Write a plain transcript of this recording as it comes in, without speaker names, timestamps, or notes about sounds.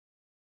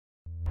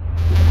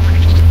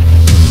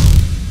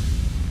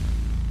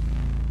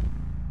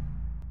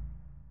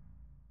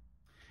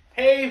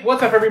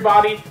what's up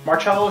everybody?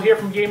 Marcello here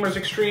from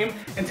Xtreme,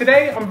 and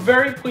today I'm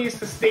very pleased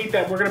to state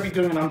that we're going to be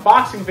doing an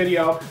unboxing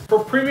video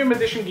for Premium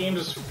Edition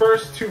Games'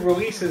 first two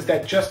releases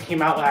that just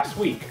came out last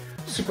week,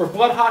 Super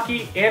Blood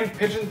Hockey and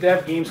Pigeon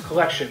Dev Games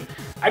Collection.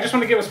 I just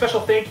want to give a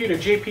special thank you to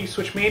JP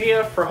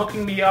Switchmania for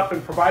hooking me up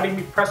and providing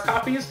me press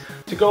copies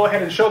to go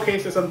ahead and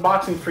showcase this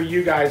unboxing for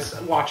you guys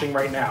watching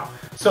right now.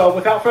 So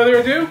without further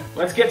ado,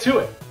 let's get to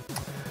it.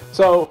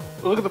 So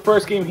look at the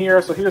first game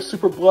here. So here's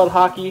Super Blood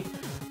Hockey.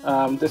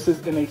 This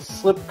is in a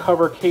slip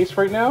cover case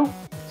right now.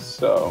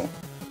 So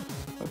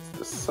that's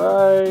the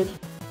side,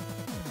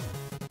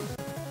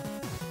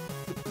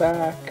 the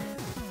back.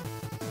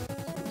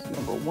 So this is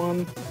number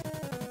one.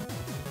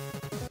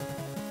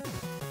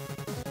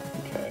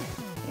 Okay,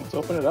 let's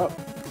open it up.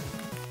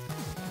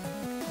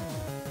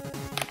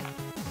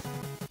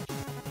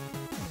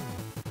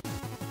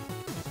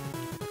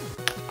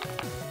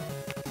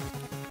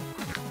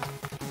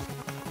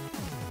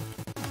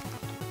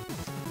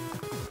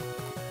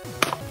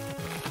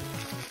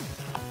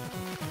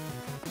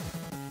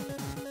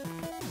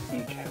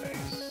 Okay,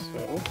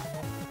 so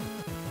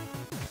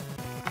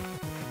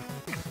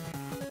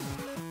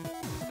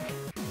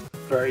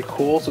very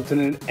cool. So it's in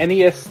an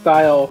NES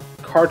style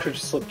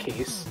cartridge slip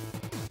case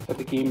that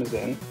the game is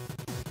in.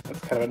 That's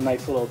kind of a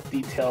nice little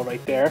detail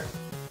right there.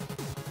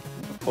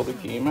 Pull the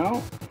game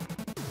out.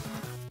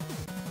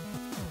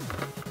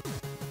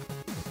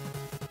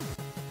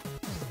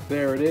 So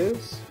there it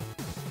is.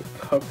 The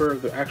cover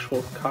of the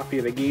actual copy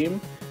of the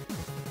game.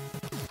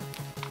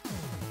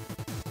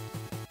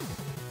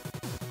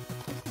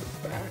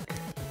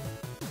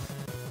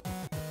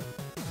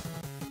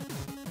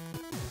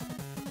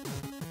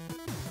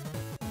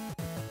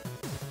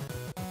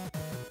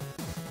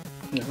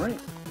 All right.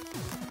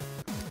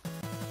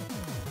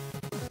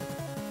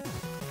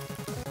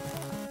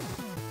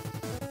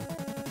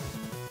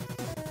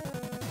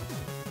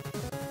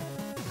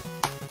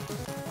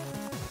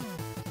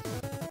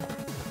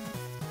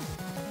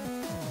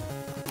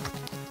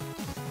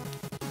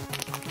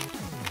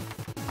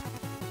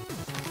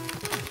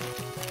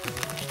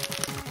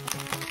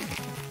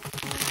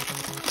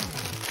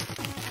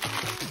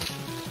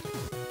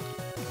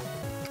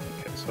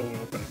 Okay, so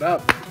we'll open it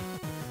up.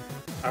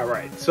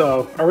 Alright,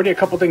 so already a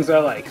couple things I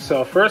like.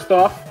 So first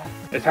off,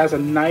 it has a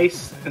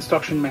nice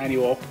instruction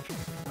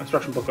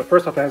booklet.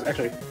 First off, it has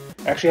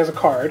actually has a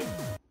card.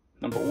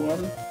 Number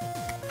one.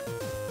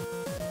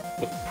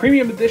 With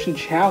Premium Edition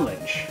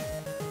Challenge.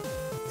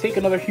 Take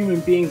another human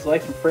being's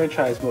life in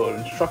franchise mode.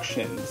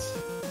 Instructions.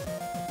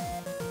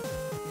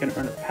 You can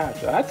earn a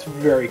patch. That's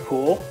very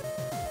cool.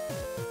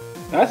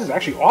 Now, this is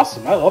actually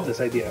awesome. I love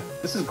this idea.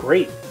 This is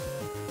great.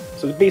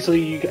 So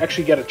basically, you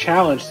actually get a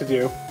challenge to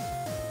do.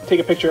 Take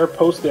a picture,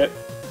 post it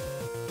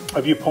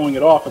of you pulling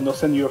it off, and they'll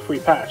send you a free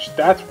patch.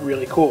 That's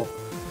really cool.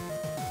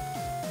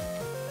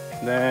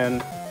 And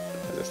then,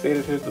 as I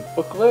stated, here's the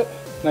booklet.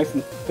 Nice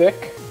and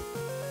thick.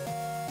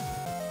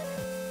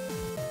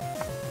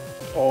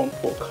 All in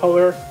full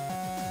color.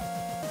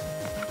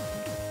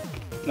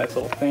 Nice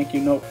little thank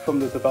you note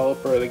from the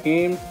developer of the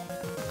game.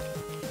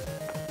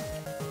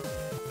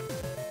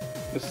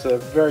 This is a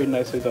very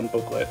nicely done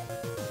booklet.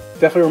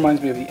 Definitely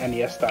reminds me of the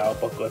NES style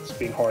booklets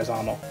being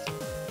horizontal.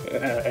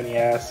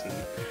 NES and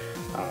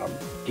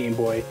Game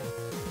Boy.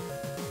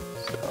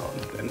 So,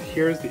 and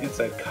here's the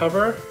inside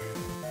cover.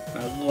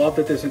 I love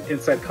that there's an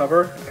inside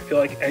cover. I feel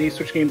like any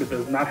Switch game that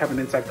does not have an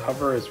inside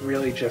cover is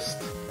really just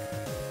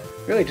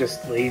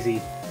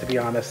lazy, to be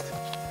honest.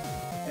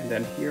 And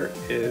then here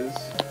is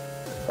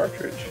the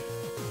cartridge.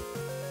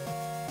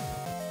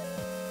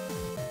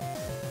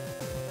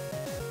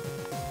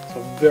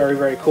 So very,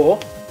 very cool.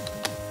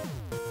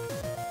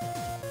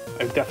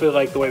 I definitely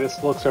like the way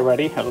this looks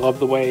already. I love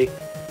the way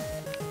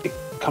it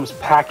comes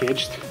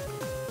packaged.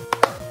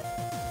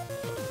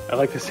 I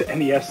like this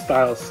NES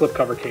style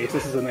slipcover case.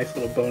 This is a nice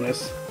little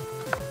bonus.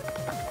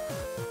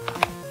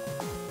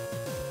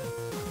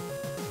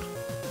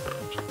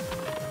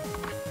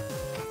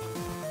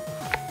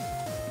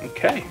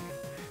 Okay,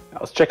 now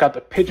let's check out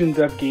the Pigeon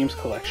Dev Games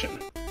Collection.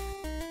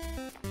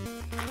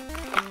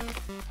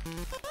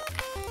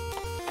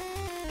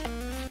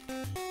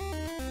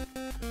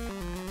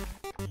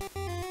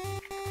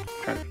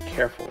 Trying to be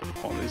careful with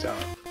pulling these out.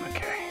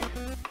 Okay.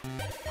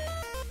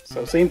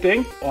 So same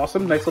thing,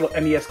 awesome, nice little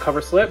NES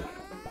cover slip.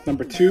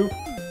 Number two,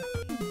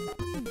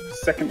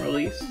 second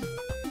release.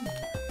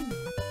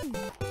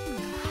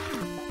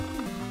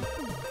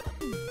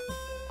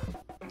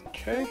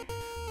 Okay,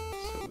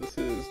 so this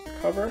is the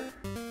cover.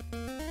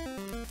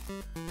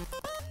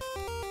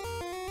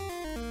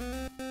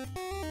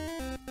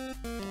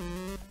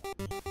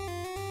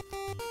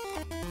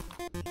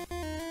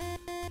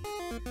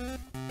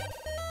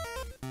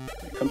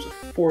 It comes with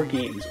 4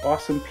 games,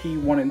 Awesome P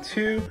 1 and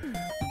 2,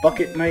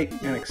 Bucket Knight,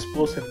 and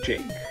Explosive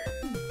Jake.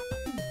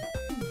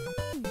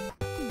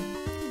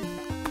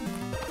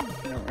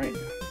 Alright.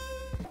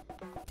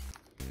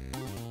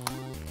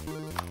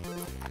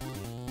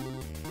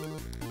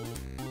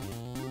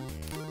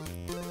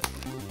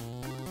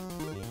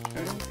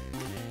 Okay.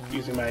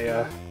 Using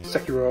my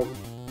Sekiro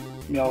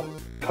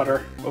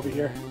cutter over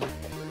here.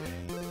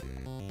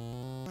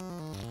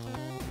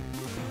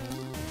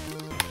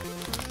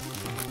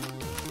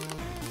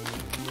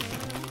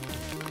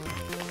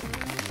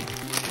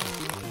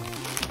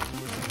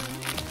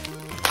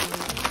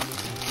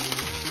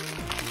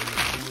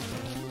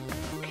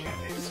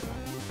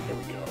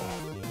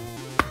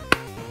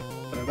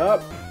 It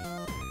up.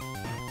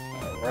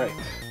 Alright.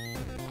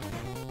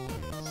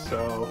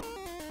 So,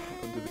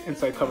 we'll do the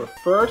inside cover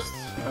first.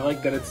 I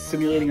like that it's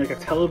simulating like a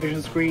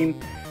television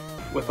screen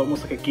with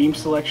almost like a game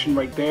selection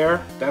right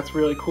there. That's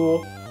really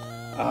cool.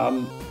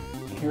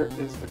 Here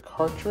is the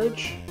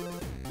cartridge.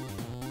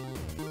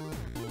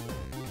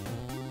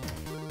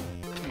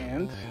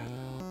 And,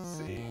 let's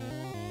see.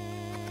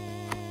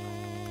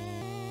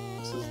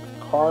 This is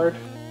the card.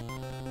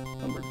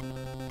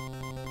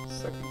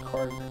 Second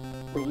card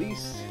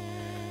released.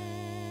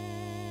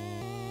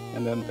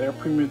 And then their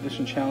premium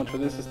edition challenge for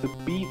this is to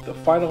beat the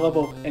final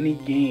level of any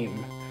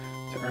game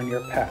to earn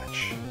your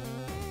patch.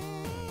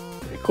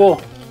 Pretty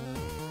cool.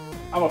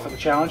 I'm up for the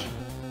challenge.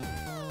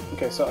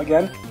 Okay, so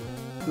again,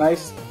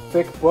 nice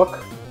thick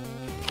book.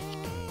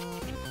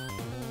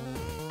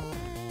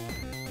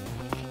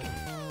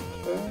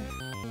 Okay.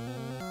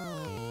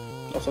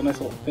 Also a nice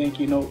little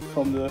thank you note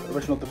from the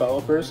original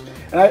developers.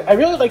 And I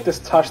really like this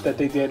touch that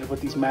they did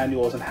with these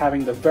manuals and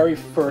having the very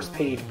first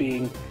page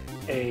being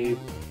a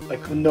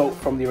note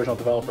from the original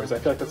developers. I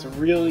feel like that's a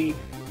really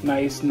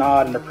nice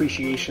nod and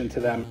appreciation to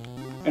them,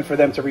 and for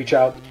them to reach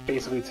out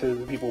basically to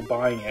the people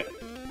buying it.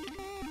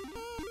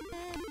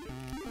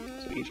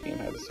 So each game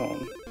has its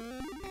own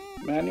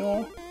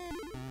manual.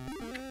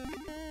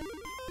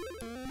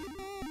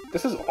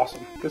 This is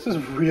awesome. This is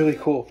really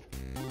cool.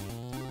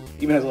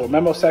 Even has a little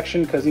memo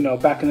section, because, you know,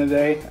 back in the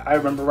day, I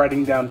remember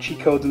writing down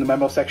cheat codes in the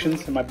memo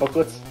sections in my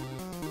booklets.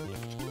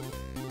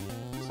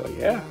 So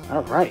yeah,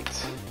 alright.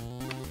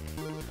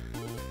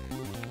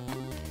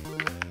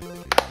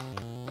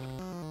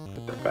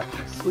 Back to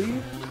the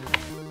sleeve.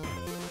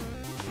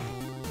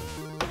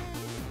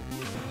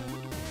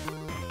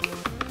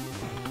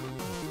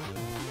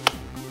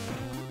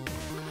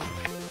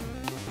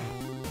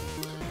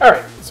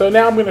 Alright, so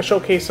now I'm going to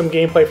showcase some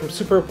gameplay from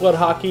Super Blood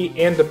Hockey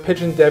and the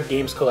Pigeon Dev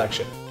Games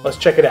collection. Let's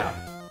check it out.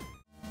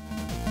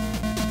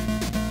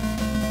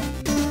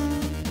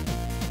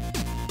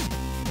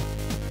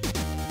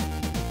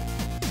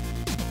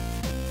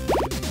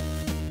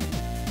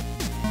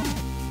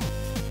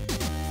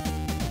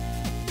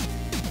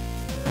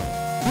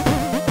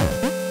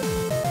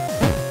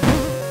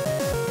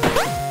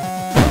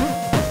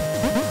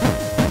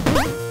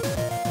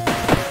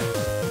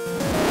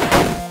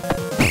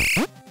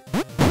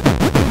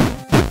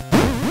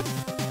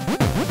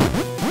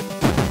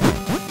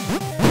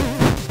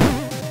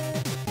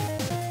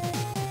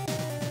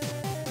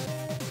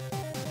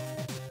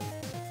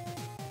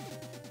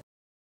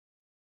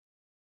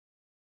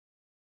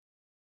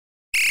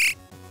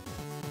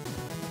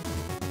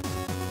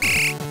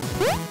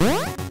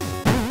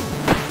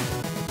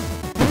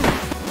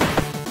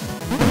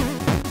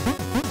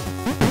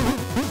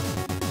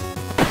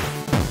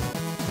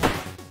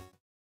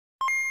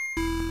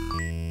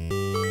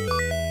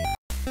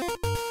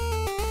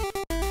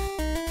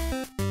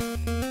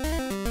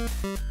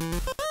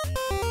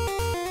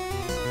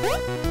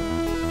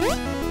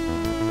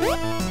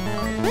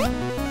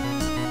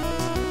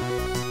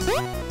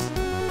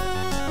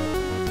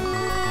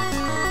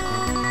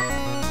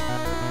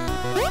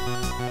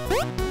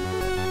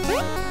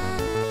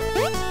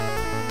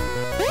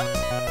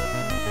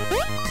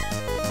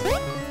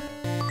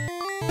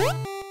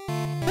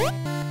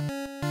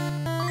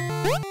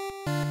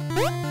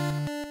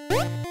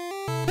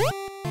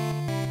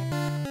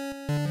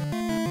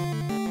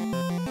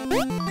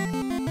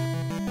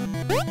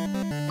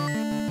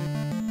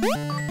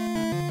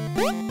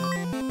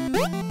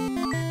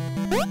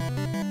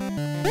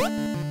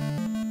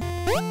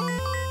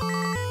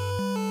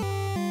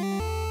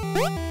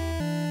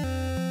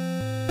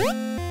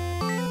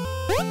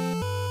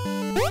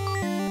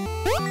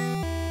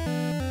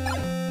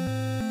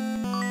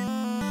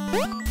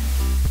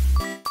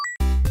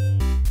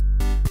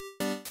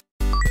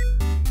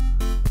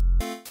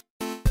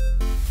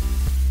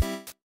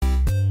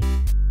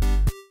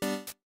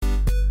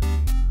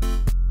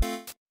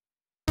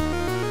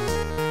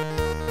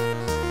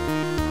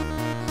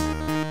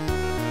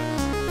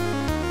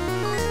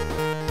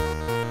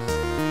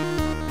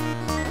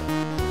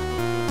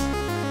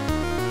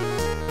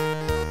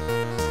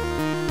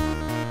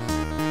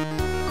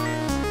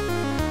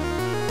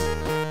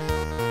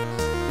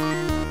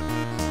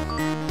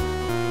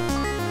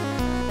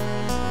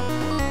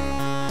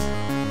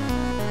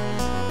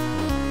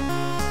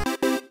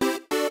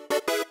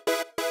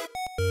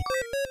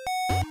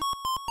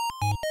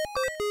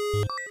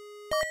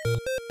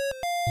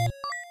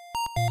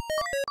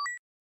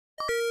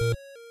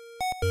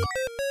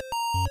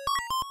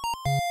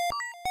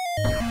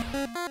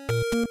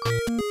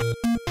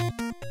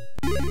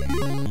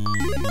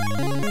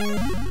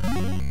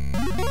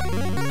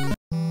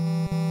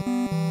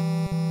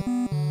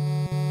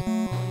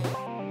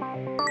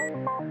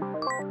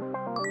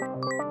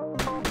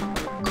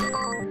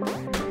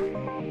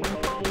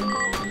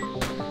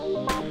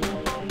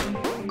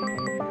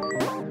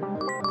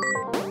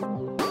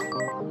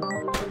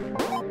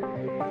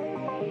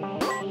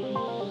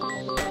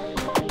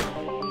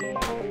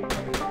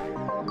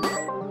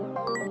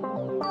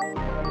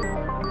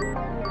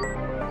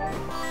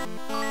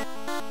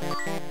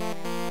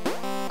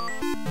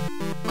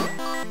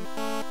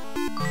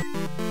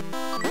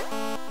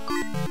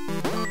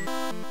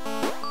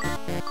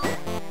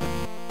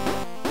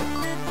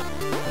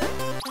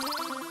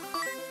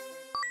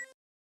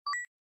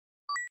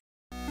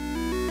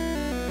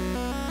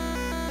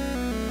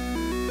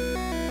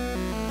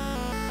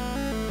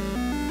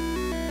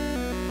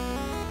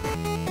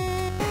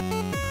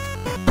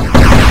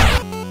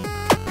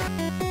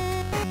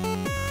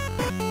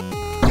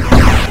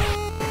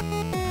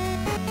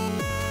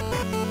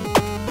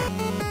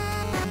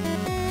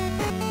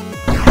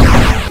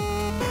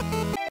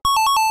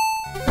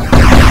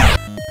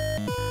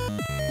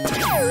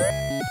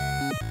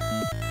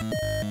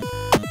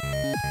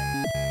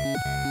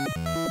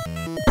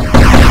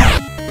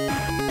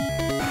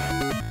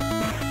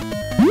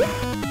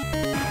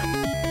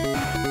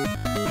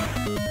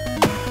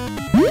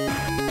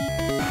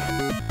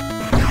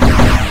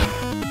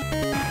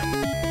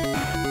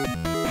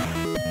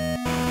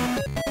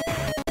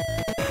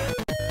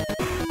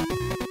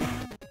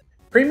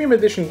 Premium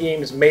Edition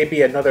Games may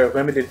be another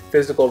limited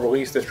physical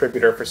release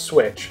distributor for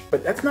Switch,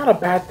 but that's not a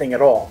bad thing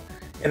at all.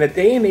 In a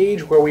day and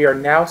age where we are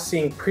now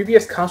seeing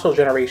previous console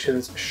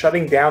generations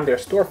shutting down their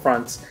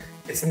storefronts,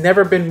 it's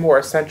never been more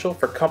essential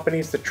for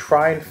companies to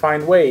try and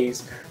find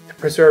ways to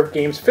preserve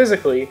games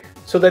physically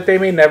so that they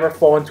may never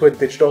fall into a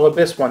digital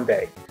abyss one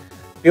day.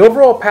 The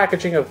overall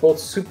packaging of both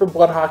Super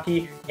Blood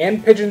Hockey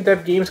and Pigeon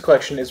Dev Games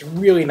Collection is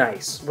really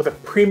nice, with a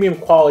premium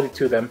quality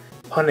to them,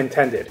 pun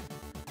intended.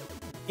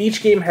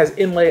 Each game has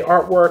inlay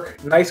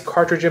artwork, nice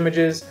cartridge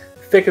images,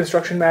 thick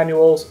instruction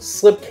manuals,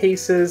 slip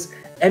cases,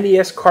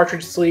 NES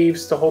cartridge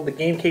sleeves to hold the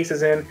game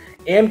cases in,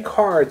 and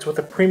cards with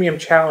a premium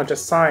challenge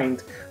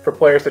assigned for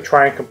players to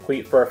try and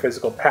complete for a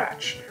physical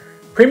patch.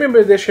 Premium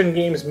Edition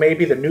games may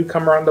be the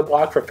newcomer on the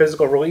block for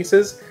physical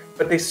releases,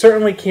 but they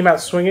certainly came out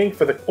swinging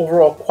for the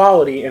overall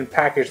quality and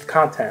packaged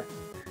content.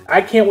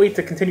 I can't wait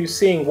to continue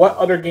seeing what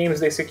other games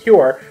they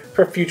secure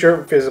for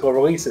future physical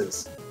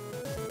releases.